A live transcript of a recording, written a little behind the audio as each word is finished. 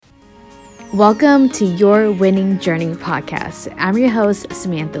Welcome to Your Winning Journey podcast. I'm your host,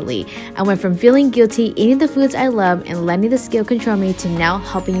 Samantha Lee. I went from feeling guilty eating the foods I love and letting the scale control me to now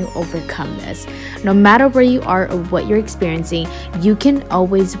helping you overcome this. No matter where you are or what you're experiencing, you can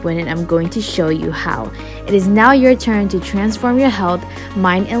always win, and I'm going to show you how. It is now your turn to transform your health,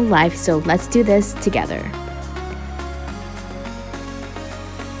 mind, and life, so let's do this together.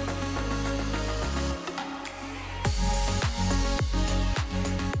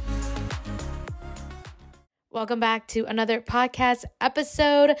 Welcome back to another podcast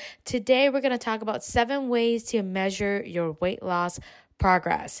episode. Today, we're going to talk about 7 ways to measure your weight loss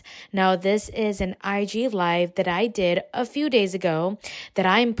progress. Now, this is an IG live that I did a few days ago that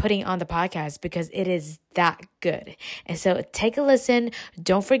I'm putting on the podcast because it is that good. And so take a listen.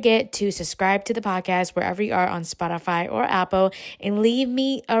 Don't forget to subscribe to the podcast wherever you are on Spotify or Apple and leave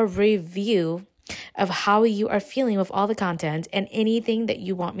me a review of how you are feeling with all the content and anything that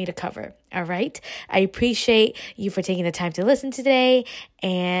you want me to cover. All right. I appreciate you for taking the time to listen today,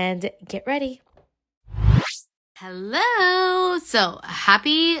 and get ready. Hello. So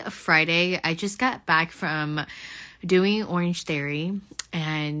happy Friday. I just got back from doing Orange Theory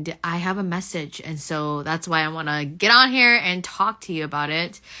and I have a message. And so that's why I want to get on here and talk to you about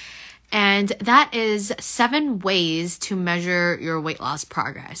it. And that is 7 ways to measure your weight loss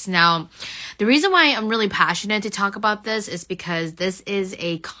progress. Now, the reason why I'm really passionate to talk about this is because this is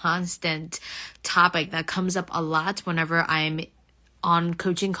a constant topic that comes up a lot whenever I'm on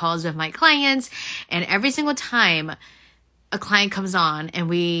coaching calls with my clients. And every single time a client comes on and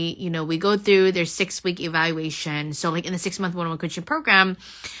we go through their 6-week evaluation. So like in the 6-month one-on-one coaching program,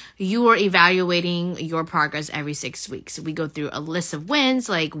 you are evaluating your progress every 6 weeks. We go through a list of wins,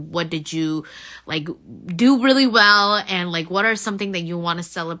 like what did you do really well, and what are something that you want to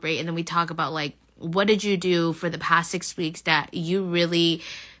celebrate. And then we talk about what did you do for the past 6 weeks that you really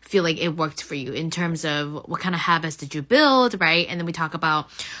feel like it worked for you in terms of what kind of habits did you build, right? And then we talk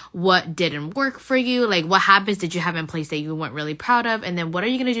about what didn't work for you, what habits did you have in place that you weren't really proud of, and then what are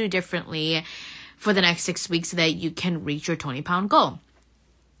you going to do differently for the next 6 weeks so that you can reach your 20-pound goal.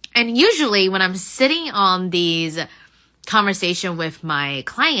 And usually when I'm sitting on these conversations with my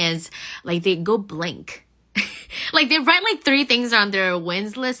clients, they go blank. They write 3 things on their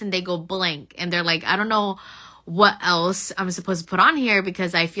wins list and they go blank. And they're like, I don't know what else I'm supposed to put on here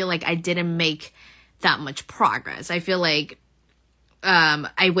because I feel like I didn't make that much progress. I feel like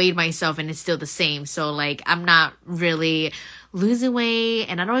I weighed myself and it's still the same. So I'm not really losing weight,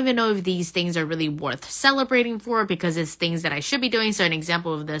 and I don't even know if these things are really worth celebrating for because it's things that I should be doing. So an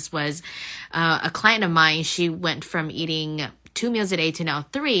example of this was a client of mine. She went from eating 2 meals a day to now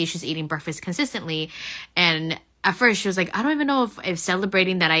 3. She's eating breakfast consistently. And at first she was like, I don't even know if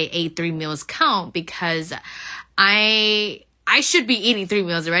celebrating that I ate 3 meals count because I should be eating 3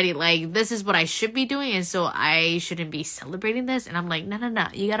 meals already. This is what I should be doing. And so I shouldn't be celebrating this. And I'm like, no,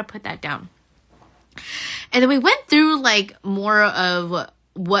 you got to put that down. And then we went through more of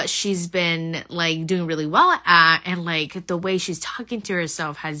what she's been doing really well at, and the way she's talking to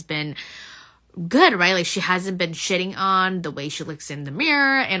herself has been good, right? She hasn't been shitting on the way she looks in the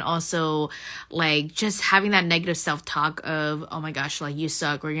mirror, and also just having that negative self-talk of, oh my gosh, you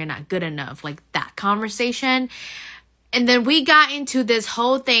suck or you're not good enough, that conversation. And then we got into this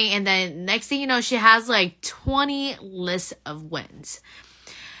whole thing, and then next thing you know, she has 20 lists of wins.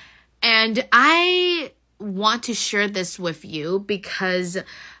 And I want to share this with you because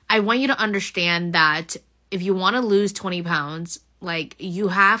I want you to understand that if you want to lose 20 pounds, you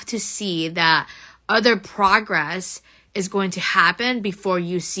have to see that other progress is going to happen before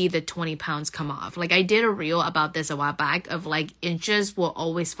you see the 20 pounds come off. I did a reel about this a while back of inches will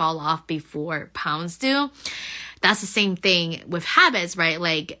always fall off before pounds do. That's the same thing with habits,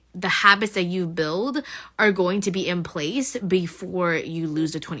 right? The habits that you build are going to be in place before you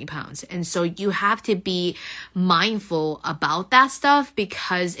lose the 20 pounds. And so you have to be mindful about that stuff,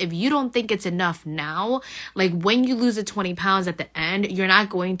 because if you don't think it's enough now, when you lose the 20 pounds at the end, you're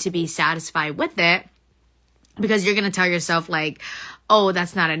not going to be satisfied with it, because you're going to tell yourself oh,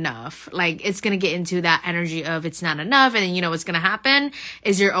 that's not enough. It's going to get into that energy of it's not enough. And then what's going to happen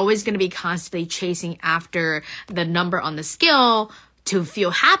is you're always going to be constantly chasing after the number on the scale to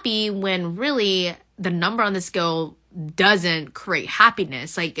feel happy, when really the number on the scale doesn't create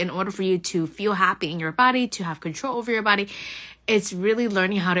happiness. In order for you to feel happy in your body, to have control over your body, it's really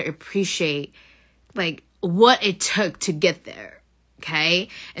learning how to appreciate what it took to get there. Okay.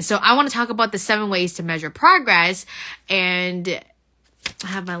 And so I want to talk about the 7 ways to measure progress. And I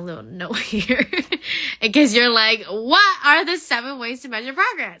have my little note here in case you're like, what are the 7 ways to measure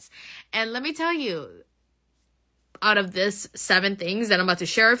progress? And let me tell you, out of this 7 things that I'm about to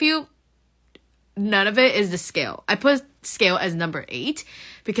share with you, none of it is the scale. I put scale as number 8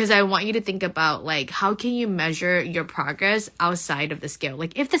 because I want you to think about like, how can you measure your progress outside of the scale?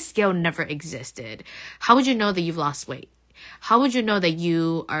 Like if the scale never existed, how would you know that you've lost weight? How would you know that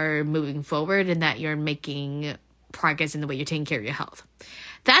you are moving forward and that you're making progress in the way you're taking care of your health?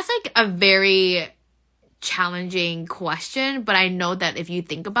 That's like a very challenging question, but I know that if you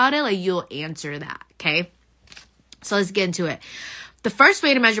think about it, like you'll answer that, okay? So let's get into it. The first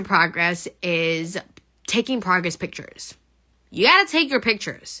way to measure progress is taking progress pictures. You gotta take your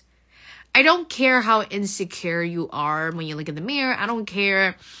pictures. I don't care how insecure you are when you look in the mirror. I don't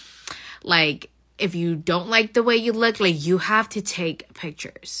care, like, if you don't like the way you look, like, you have to take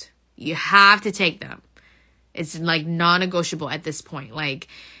pictures. You have to take them. It's, like, non-negotiable at this point. Like,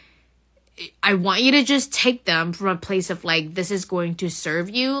 I want you to just take them from a place of, like, this is going to serve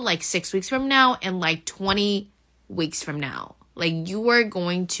you, like, 6 weeks from now and, like, 20 weeks from now. Like, you are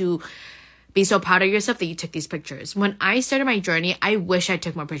going to be so proud of yourself that you took these pictures. When I started my journey, I wish I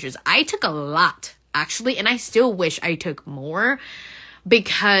took more pictures. I took a lot, actually, and I still wish I took more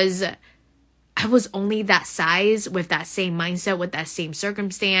because I was only that size with that same mindset, with that same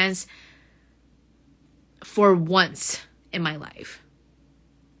circumstance for once in my life.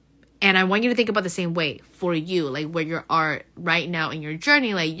 And I want you to think about the same way for you, like where you are right now in your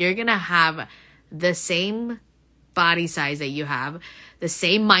journey. Like you're going to have the same body size that you have, the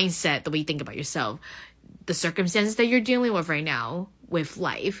same mindset, the way you think about yourself, the circumstances that you're dealing with right now with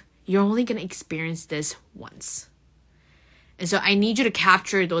life. You're only going to experience this once. And so I need you to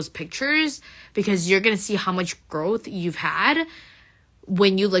capture those pictures because you're going to see how much growth you've had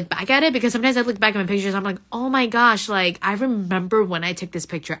when you look back at it. Because sometimes I look back at my pictures, I'm like, oh my gosh, like I remember when I took this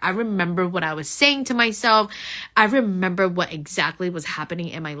picture. I remember what I was saying to myself. I remember what exactly was happening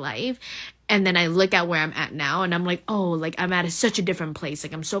in my life. And then I look at where I'm at now and I'm like, oh, like I'm at such a different place.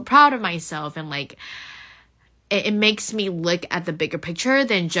 Like I'm so proud of myself. And like, it makes me look at the bigger picture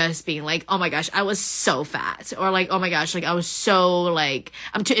than just being like, oh my gosh, I was so fat. Or like, oh my gosh, like I was so like,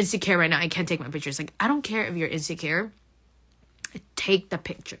 I'm too insecure right now. I can't take my pictures. Like, I don't care if you're insecure. Take the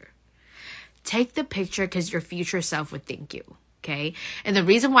picture. Take the picture because your future self would thank you. Okay. And the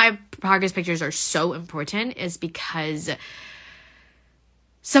reason why progress pictures are so important is because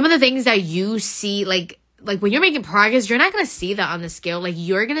some of the things that you see, like when you're making progress, you're not going to see that on the scale. Like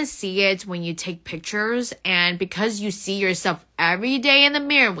you're going to see it when you take pictures. And because you see yourself every day in the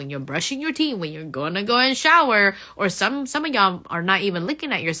mirror, when you're brushing your teeth, when you're going to go and shower, or some of y'all are not even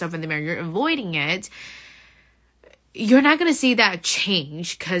looking at yourself in the mirror, you're avoiding it. You're not going to see that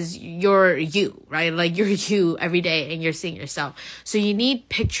change because you're you, right? Like you're you every day and you're seeing yourself. So you need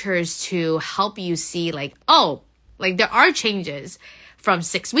pictures to help you see like, oh, like there are changes from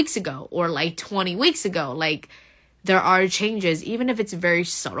 6 weeks ago or like 20 weeks ago. Like there are changes, even if it's very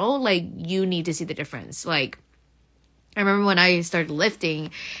subtle, like you need to see the difference. Like I remember when I started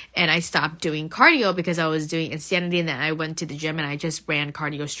lifting and I stopped doing cardio because I was doing Insanity, and then I went to the gym and I just ran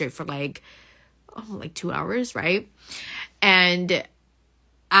cardio straight for like 2 hours, right? And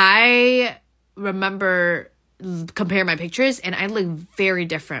I remember comparing my pictures and I look very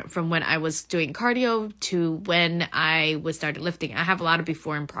different from when I was doing cardio to when I was started lifting. I have a lot of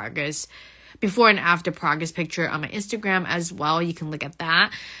before and after progress picture on my Instagram as well. You can look at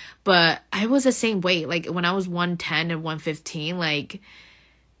that. But I was the same weight. Like when I was 110 and 115, like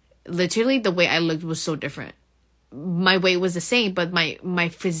literally the way I looked was so different. My weight was the same, but my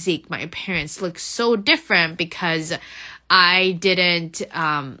physique, my appearance looked so different because I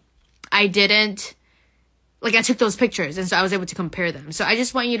took those pictures, and so I was able to compare them. So I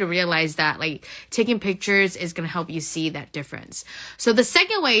just want you to realize that like taking pictures is going to help you see that difference. So the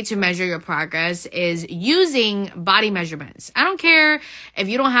second way to measure your progress is using body measurements. I don't care if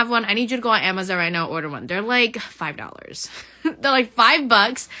you don't have one. I need you to go on Amazon right now, order one. They're like $5. They're like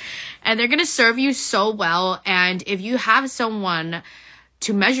 $5 and they're going to serve you so well. And if you have someone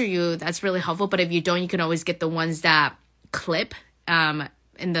to measure you, that's really helpful. But if you don't, you can always get the ones that clip,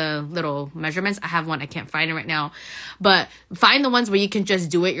 in the little measurements. I have one. I can't find it right now. But find the ones where you can just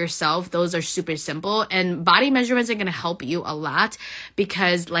do it yourself. Those are super simple. And body measurements are going to help you a lot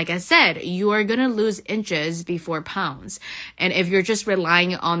because, like I said, you are going to lose inches before pounds. And if you're just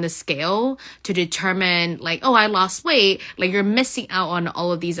relying on the scale to determine like, oh, I lost weight, like you're missing out on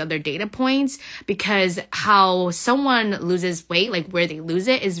all of these other data points because how someone loses weight, like where they lose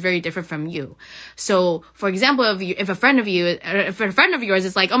it is very different from you. So for example, if a friend of yours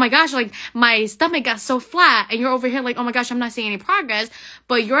is like, oh my gosh, like my stomach got so flat, and you're over here like, oh my gosh, I'm not seeing any progress,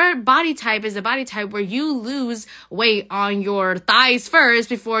 but your body type is a body type where you lose weight on your thighs first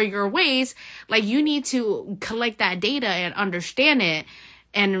before your waist, like you need to collect that data and understand it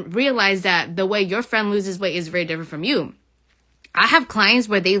and realize that the way your friend loses weight is very different from you. I have clients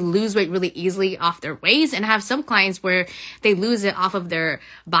where they lose weight really easily off their waist, and I have some clients where they lose it off of their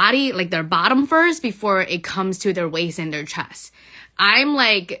body, like their bottom first, before it comes to their waist and their chest. I'm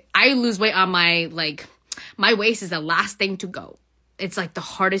like, I lose weight on my waist is the last thing to go. It's like the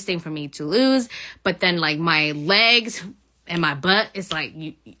hardest thing for me to lose. But then like my legs and my butt is like,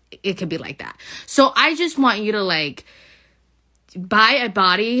 it could be like that. So I just want you to like buy a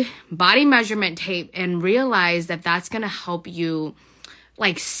body measurement tape and realize that that's going to help you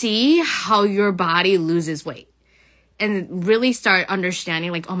like see how your body loses weight. And really start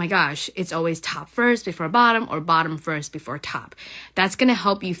understanding like, oh my gosh, it's always top first before bottom or bottom first before top. That's going to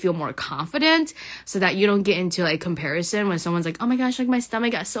help you feel more confident so that you don't get into like comparison when someone's like, oh my gosh, like my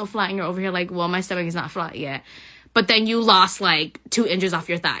stomach got so flat and you're over here like, well, my stomach is not flat yet. But then you lost like 2 inches off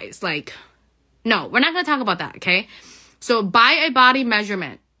your thighs. Like, no, we're not going to talk about that, okay? So buy a body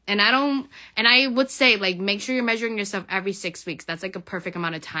measurement. And I would say like, make sure you're measuring yourself every 6 weeks. That's like a perfect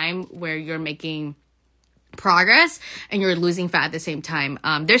amount of time where you're making progress and you're losing fat at the same time.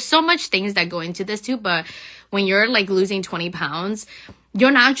 There's so much things that go into this too, but when you're like losing 20 pounds,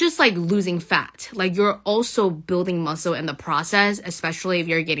 you're not just like losing fat, like you're also building muscle in the process, especially if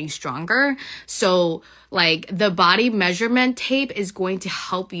you're getting stronger. So like the body measurement tape is going to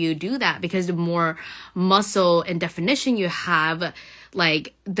help you do that, because the more muscle and definition you have,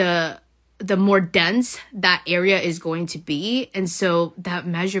 like the more dense that area is going to be. And so that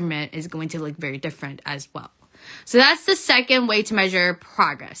measurement is going to look very different as well. So that's the second way to measure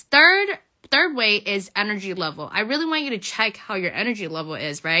progress. Third way is energy level. I really want you to check how your energy level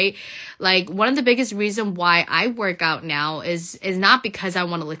is, right? Like one of the biggest reasons why I work out now is not because I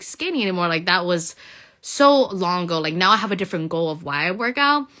want to look skinny anymore. Like that was so long ago. Like now I have a different goal of why I work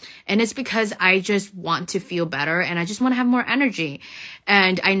out, and it's because I just want to feel better and I just want to have more energy.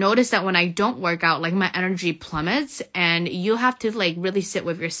 And I noticed that when I don't work out, like my energy plummets, and you have to like really sit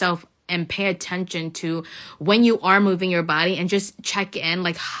with yourself and pay attention to when you are moving your body and just check in,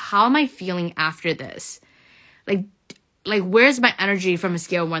 like, how am I feeling after this? Like where's my energy from a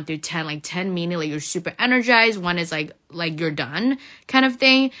scale of 1 through 10? Like 10 meaning like you're super energized, 1 is like you're done kind of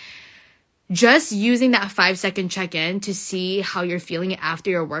thing. Just using that 5-second check-in to see how you're feeling after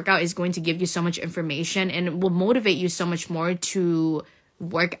your workout is going to give you so much information, and it will motivate you so much more to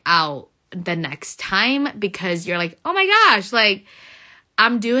work out the next time, because you're like, oh my gosh, like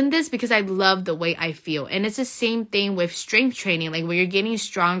I'm doing this because I love the way I feel. And it's the same thing with strength training. Like when you're getting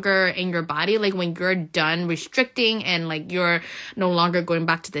stronger in your body, like when you're done restricting and like you're no longer going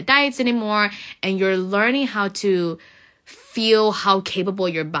back to the diets anymore, and you're learning how to feel how capable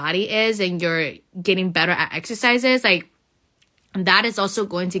your body is, and you're getting better at exercises, like that is also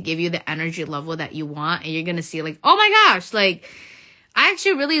going to give you the energy level that you want. And you're going to see like, oh my gosh, like I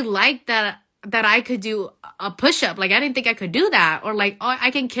actually really like that I could do a push-up. Like I didn't think I could do that. Or like, oh, I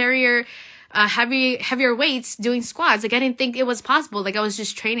can carry heavier weights doing squats. Like I didn't think it was possible. Like I was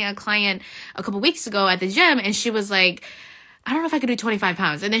just training a client a couple weeks ago at the gym, and she was like, I don't know if I could do 25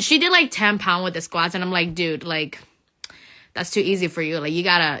 pounds. And then she did like 10 pounds with the squats. And I'm like, dude, like that's too easy for you. Like you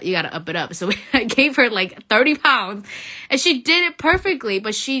gotta up it up. So I gave her like 30 pounds and she did it perfectly,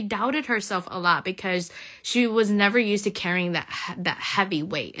 but she doubted herself a lot because she was never used to carrying that heavy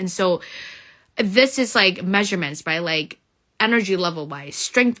weight. And so this is like measurements, right? Like energy level wise,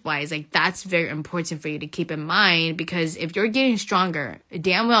 strength wise, like that's very important for you to keep in mind, because if you're getting stronger,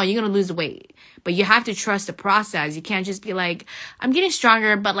 damn well, you're going to lose weight, but you have to trust the process. You can't just be like, I'm getting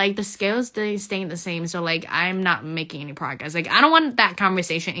stronger, but like the scale's staying the same. So like, I'm not making any progress. Like, I don't want that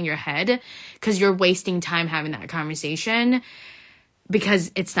conversation in your head, because you're wasting time having that conversation,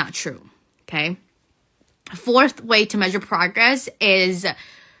 because it's not true. Okay. Fourth way to measure progress is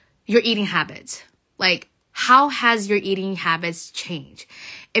your eating habits. Like, how has your eating habits changed?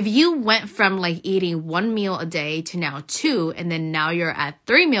 If you went from like eating 1 meal a day to now 2, and then now you're at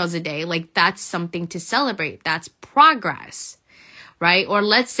 3 meals a day, like that's something to celebrate. That's progress, right? Or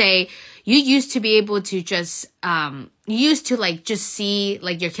let's say you used to be able to just, just see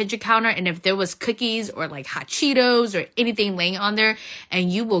like your kitchen counter, and if there was cookies or like hot Cheetos or anything laying on there, and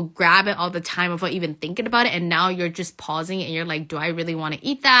you will grab it all the time without even thinking about it. And now you're just pausing and you're like, do I really want to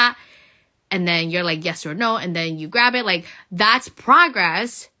eat that? And then you're like, yes or no. And then you grab it. Like that's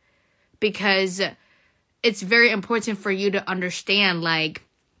progress, because it's very important for you to understand, like,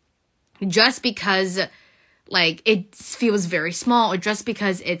 just because like it feels very small, or just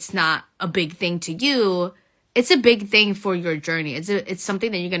because it's not a big thing to you, it's a big thing for your journey. It's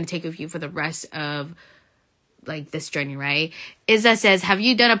something that you're going to take with you for the rest of like this journey, right? Izza says, have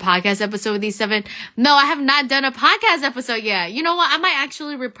you done a podcast episode with these 7? No, I have not done a podcast episode yet. You know what? I might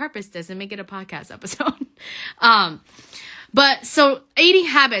actually repurpose this and make it a podcast episode. But so eating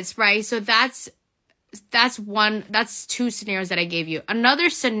habits, right? So that's 2 scenarios that I gave you. Another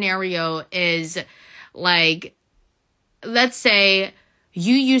scenario is like, let's say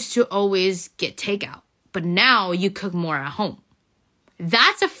you used to always get takeout, but now you cook more at home.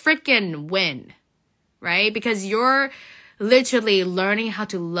 That's a freaking win, right? Because you're literally learning how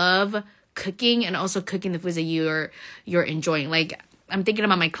to love cooking and also cooking the foods that you're enjoying. Like, I'm thinking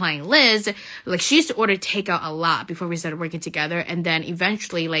about my client Liz. Like, she used to order takeout a lot before we started working together, and then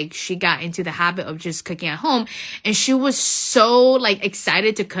eventually, like, she got into the habit of just cooking at home, and she was so like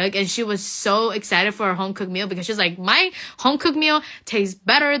excited to cook, and she was so excited for her home cooked meal because she's like, my home cooked meal tastes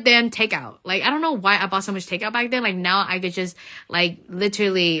better than takeout. Like, I don't know why I bought so much takeout back then. Like, now I could just like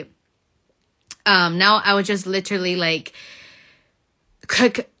literally now I would just literally like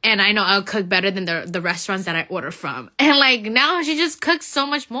cook, and I know I'll cook better than the restaurants that I order from. And like, now she just cooks so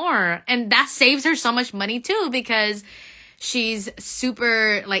much more, and that saves her so much money too, because she's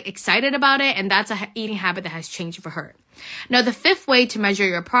super like excited about it, and that's a eating habit that has changed for her. Now, the 5th way to measure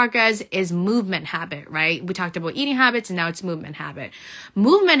your progress is movement habit, right? We talked about eating habits, and now it's movement habit.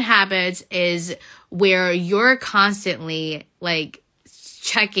 Movement habits is where you're constantly like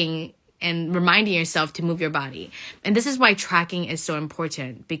checking and reminding yourself to move your body. And this is why tracking is so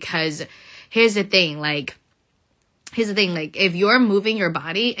important, because here's the thing, like, if you're moving your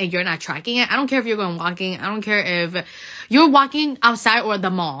body and you're not tracking it, I don't care if you're going walking, I don't care if you're walking outside or the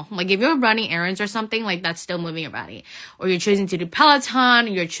mall. Like, if you're running errands or something, like, that's still moving your body. Or you're choosing to do Peloton,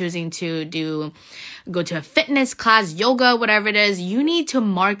 you're choosing to go to a fitness class, yoga, whatever it is, you need to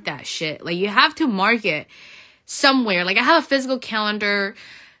mark that shit. Like, you have to mark it somewhere. Like, I have a physical calendar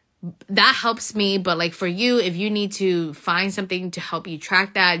that helps me, but like for you, if you need to find something to help you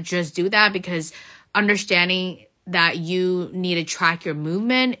track that, just do that, because understanding that you need to track your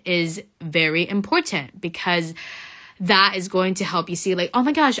movement is very important, because that is going to help you see like, oh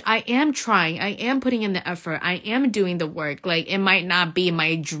my gosh, I am trying, I am putting in the effort, I am doing the work. Like, it might not be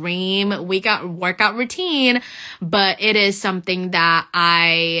my dream workout routine, but it is something that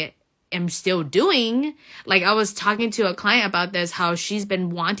I am still doing. Like, I was talking to a client about this, how she's been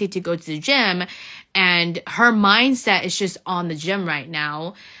wanting to go to the gym, and her mindset is just on the gym right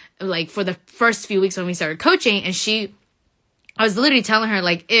now. Like, for the first few weeks when we started coaching, and I was literally telling her,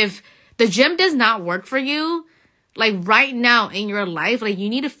 like, if the gym does not work for you, like right now in your life, like, you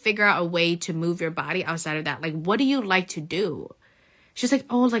need to figure out a way to move your body outside of that. Like, what do you like to do? She's like,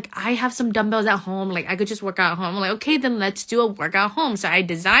 oh, like, I have some dumbbells at home. Like, I could just work out at home. I'm like, okay, then let's do a workout at home. So I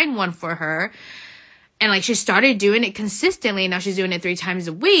designed one for her. And, like, she started doing it consistently. Now she's doing it 3 times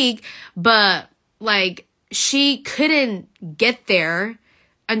a week. But, like, she couldn't get there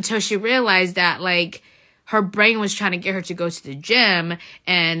until she realized that, like, her brain was trying to get her to go to the gym.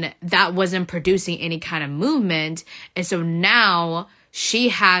 And that wasn't producing any kind of movement. And so now she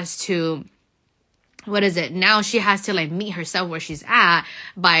has to... Now she has to like meet herself where she's at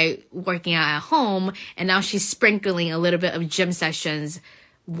by working out at home. And now she's sprinkling a little bit of gym sessions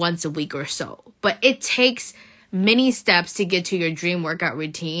once a week or so. But it takes many steps to get to your dream workout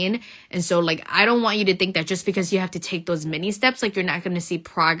routine. And so like, I don't want you to think that just because you have to take those many steps, like you're not going to see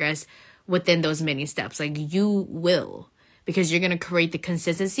progress within those many steps. Like, you will, because you're going to create the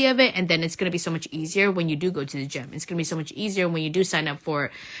consistency of it. And then it's going to be so much easier when you do go to the gym. It's going to be so much easier when you do sign up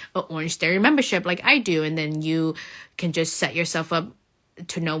for an Orange Theory membership like I do. And then you can just set yourself up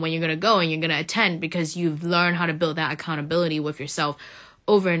to know when you're going to go and you're going to attend, because you've learned how to build that accountability with yourself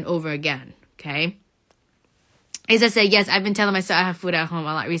over and over again. Okay. As I said, yes, I've been telling myself I have food at home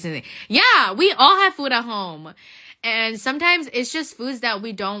a lot recently. Yeah, we all have food at home. And sometimes it's just foods that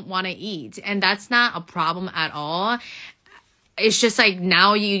we don't want to eat. And that's not a problem at all. It's just like,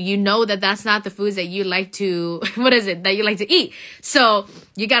 now you know that that's not the foods that you like to, that you like to eat. So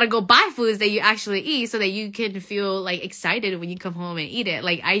you got to go buy foods that you actually eat so that you can feel like excited when you come home and eat it.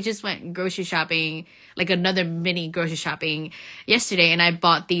 Like, I just went grocery shopping, like another mini grocery shopping yesterday, and I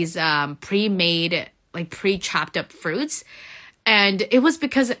bought these pre-made, like pre-chopped up fruits. And it was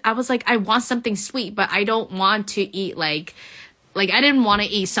because I was like, I want something sweet, but I don't want to eat like I didn't want to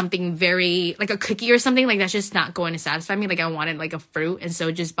eat something very, like a cookie or something, like that's just not going to satisfy me. Like, I wanted like a fruit. And so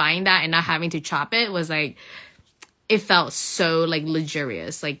just buying that and not having to chop it was like, it felt so like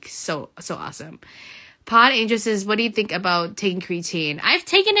luxurious, like so awesome. Pod Angel says, what do you think about taking creatine? I've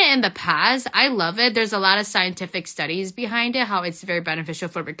taken it in the past. I love it. There's a lot of scientific studies behind it, how it's very beneficial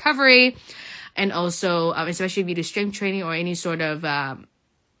for recovery. And also, especially if you do strength training or any sort of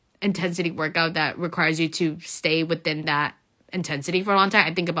intensity workout that requires you to stay within that intensity for a long time.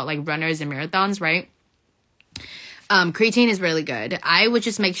 I think about like runners and marathons, right? Creatine is really good. I would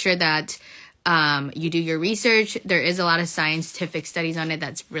just make sure that you do your research. There is a lot of scientific studies on it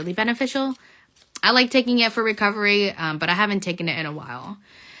that's really beneficial. I like taking it for recovery, but I haven't taken it in a while.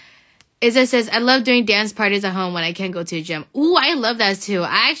 Isa says, I love doing dance parties at home when I can't go to the gym. Ooh, I love that too.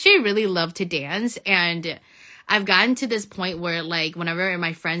 I actually really love to dance, and I've gotten to this point where, like, whenever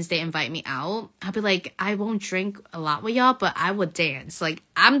my friends, they invite me out, I'll be like, I won't drink a lot with y'all, but I would dance. Like,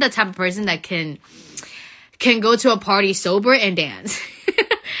 I'm the type of person that can go to a party sober and dance.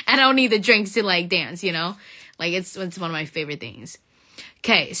 I don't need the drinks to, like, dance, you know? Like, it's one of my favorite things.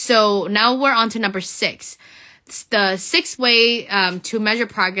 Okay, so now we're on to number 6. The 6th way to measure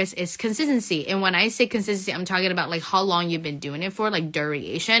progress is consistency. And when I say consistency, I'm talking about like how long you've been doing it for, like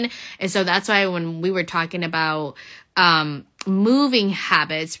duration. And so that's why when we were talking about moving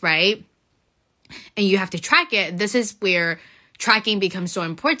habits, right? And you have to track it. This is where tracking becomes so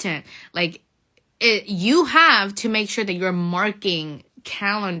important. Like you have to make sure that you're marking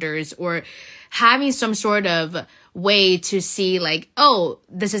calendars or having some sort of way to see like, oh,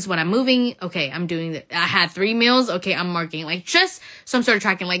 this is what I'm moving. Okay, I'm doing I had 3 meals. Okay, I'm marking, like just some sort of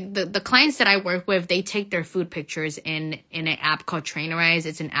tracking. Like the clients that I work with, they take their food pictures in an app called Trainerize.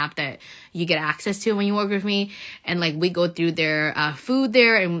 It's an app that you get access to when you work with me. And like we go through their food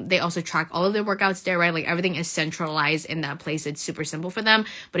there, and they also track all of their workouts there, right? Like everything is centralized in that place. It's super simple for them.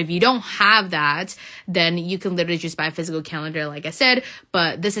 But if you don't have that, then you can literally just buy a physical calendar, like I said.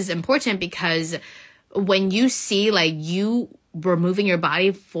 But this is important because when you see like you were moving your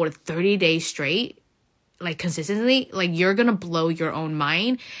body for 30 days straight, like consistently, like you're gonna blow your own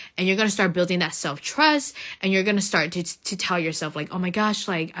mind, and you're gonna start building that self-trust, and you're gonna start to tell yourself like, oh my gosh,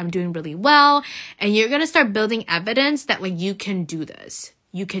 like I'm doing really well. And you're gonna start building evidence that like you can do this.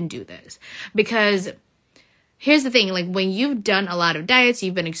 Because here's the thing, like when you've done a lot of diets,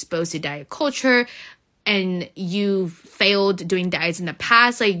 you've been exposed to diet culture, and you've failed doing diets in the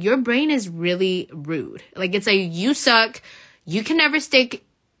past, like your brain is really rude. Like it's like, you suck. You can never stick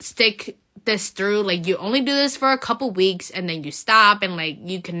this through. Like you only do this for a couple weeks and then you stop, and like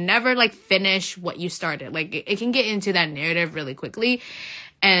you can never like finish what you started. Like it can get into that narrative really quickly.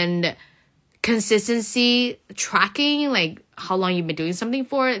 And consistency, tracking, like how long you've been doing something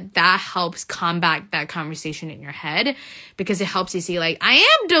for, that helps combat that conversation in your head, because it helps you see like, I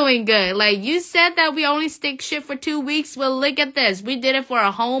am doing good. Like you said that we only stick shit for 2 weeks. Well, look at this. We did it for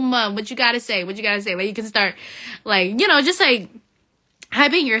a whole month. What you gotta say? Like you can start like, you know, just like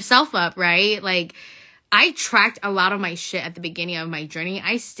hyping yourself up, right? Like I tracked a lot of my shit at the beginning of my journey.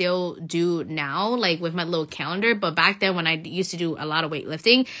 I still do now, like with my little calendar. But back then when I used to do a lot of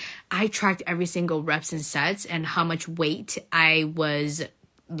weightlifting, I tracked every single reps and sets and how much weight I was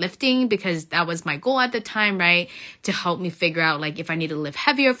lifting, because that was my goal at the time, right? To help me figure out like if I need to lift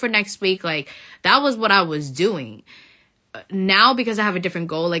heavier for next week. Like that was what I was doing. Now, because I have a different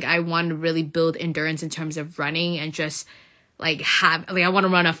goal, like I want to really build endurance in terms of running, and just I want to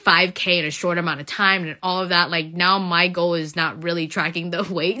run a 5K in a short amount of time and all of that. Like now my goal is not really tracking the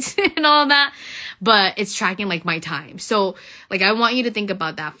weights and all of that, but it's tracking like my time. So like, I want you to think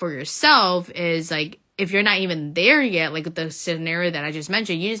about that for yourself, is like, if you're not even there yet, like the scenario that I just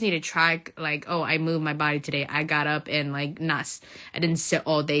mentioned, you just need to track like, oh, I moved my body today. I got up and like I didn't sit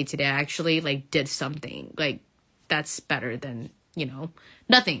all day today. I actually like did something. Like that's better than, you know,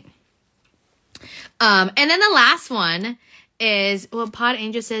 nothing. And then the last one is, well, Pod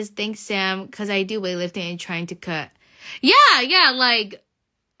Angel says, thanks, Sam, because I do weightlifting and trying to cut. Yeah, like,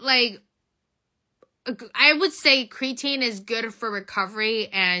 I would say creatine is good for recovery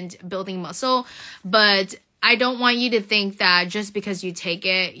and building muscle, but I don't want you to think that just because you take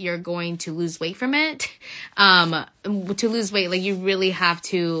it, you're going to lose weight from it. To lose weight, like, you really have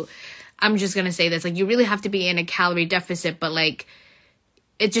to, I'm just going to say this, like, you really have to be in a calorie deficit, but, like,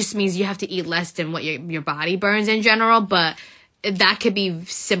 it just means you have to eat less than what your body burns in general, but that could be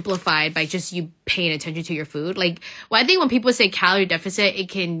simplified by just you paying attention to your food. Like, well, I think when people say calorie deficit, it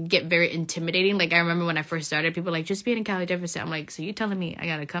can get very intimidating. Like, I remember when I first started, people were like, just be in a calorie deficit. I'm like, so you telling me I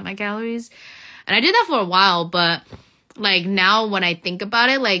gotta cut my calories? And I did that for a while, but like now when I think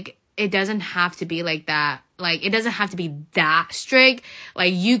about it, like it doesn't have to be like that. Like, it doesn't have to be that strict.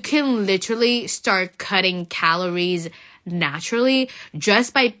 Like, you can literally start cutting calories naturally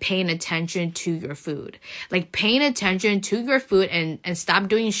just by paying attention to your food. Like, paying attention to your food and stop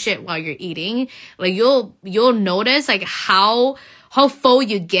doing shit while you're eating. Like, you'll notice like how full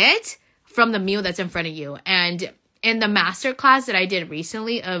you get from the meal that's in front of you. And in the master class that I did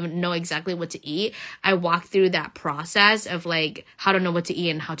recently of Know Exactly What to Eat, I walked through that process of like how to know what to eat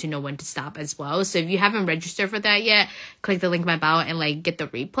and how to know when to stop as well. So if you haven't registered for that yet, click the link in my bio and like get the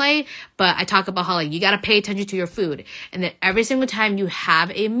replay. But I talk about how like you got to pay attention to your food. And then every single time you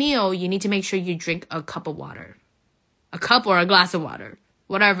have a meal, you need to make sure you drink a cup of water. A cup or a glass of water.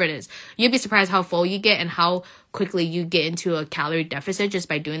 Whatever it is. You'll be surprised how full you get and how quickly you get into a calorie deficit just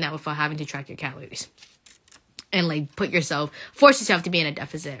by doing that without having to track your calories. And like force yourself to be in a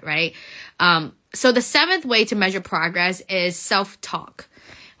deficit, right? So the 7th way to measure progress is self-talk.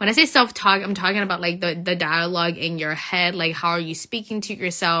 When I say self-talk, I'm talking about like the dialogue in your head, like how are you speaking to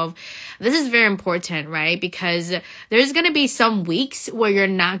yourself? This is very important, right? Because there's going to be some weeks where you're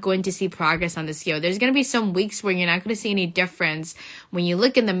not going to see progress on the scale. There's going to be some weeks where you're not going to see any difference when you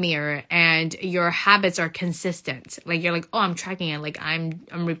look in the mirror and your habits are consistent. Like you're like, oh, I'm tracking it. Like I'm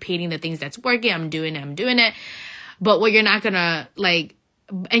repeating the things that's working. I'm doing it. But what you're not going to like,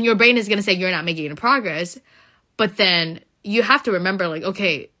 and your brain is going to say you're not making any progress. But then you have to remember like,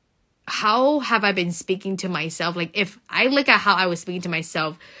 okay, how have I been speaking to myself? Like if I look at how I was speaking to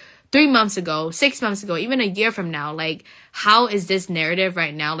myself 3 months ago, 6 months ago, even a year from now, like how is this narrative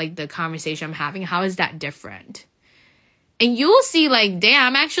right now, like the conversation I'm having, how is that different? And you'll see like, damn,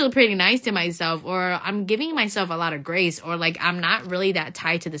 I'm actually pretty nice to myself, or I'm giving myself a lot of grace, or like I'm not really that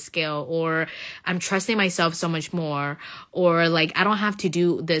tied to the scale, or I'm trusting myself so much more, or like I don't have to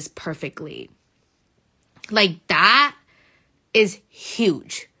do this perfectly. Like that is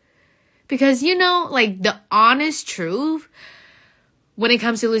huge. Because, you know, like the honest truth when it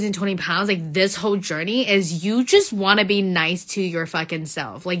comes to losing 20 pounds, like this whole journey is you just want to be nice to your fucking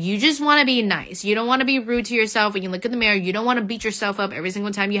self. Like you just want to be nice. You don't want to be rude to yourself when you look in the mirror. You don't want to beat yourself up every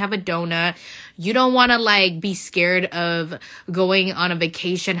single time you have a donut. You don't want to like be scared of going on a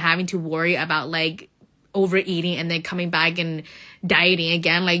vacation, having to worry about like overeating and then coming back and dieting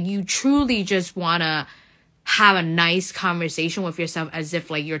again. Like you truly just want to have a nice conversation with yourself as if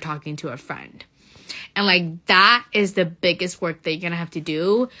like you're talking to a friend. And like that is the biggest work that you're gonna have to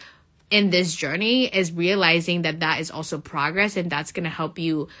do in this journey, is realizing that that is also progress, and that's gonna help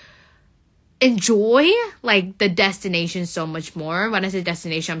you enjoy like the destination so much more. When I say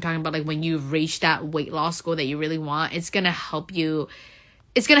destination, I'm talking about like when you've reached that weight loss goal that you really want, it's gonna help you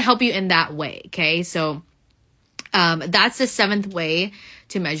in that way. Okay, so that's the 7th way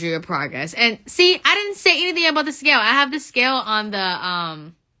to measure your progress. And see, I didn't say anything about the scale. I have the scale on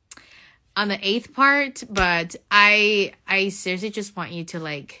the 8th part, but I seriously just want you to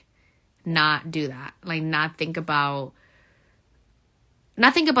like not do that. Like not think about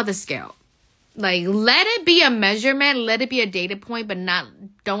the scale. Like let it be a measurement, let it be a data point, but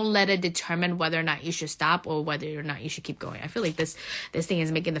don't let it determine whether or not you should stop or whether or not you should keep going. I feel like this thing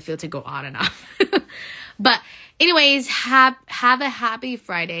is making the filter go on and off. But anyways, have a happy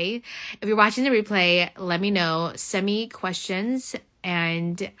Friday. If you're watching the replay, let me know. Send me questions,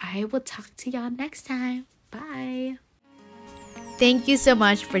 and I will talk to y'all next time. Bye. Thank you so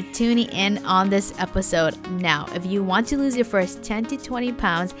much for tuning in on this episode. Now, if you want to lose your first 10 to 20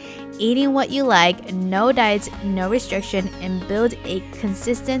 pounds, eating what you like, no diets, no restriction, and build a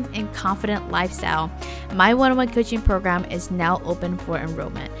consistent and confident lifestyle, my one-on-one coaching program is now open for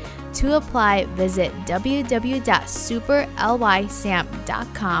enrollment. To apply, visit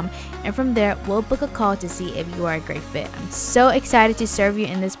www.superlysam.com, and from there, we'll book a call to see if you are a great fit. I'm so excited to serve you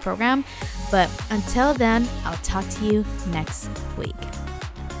in this program, but until then, I'll talk to you next week.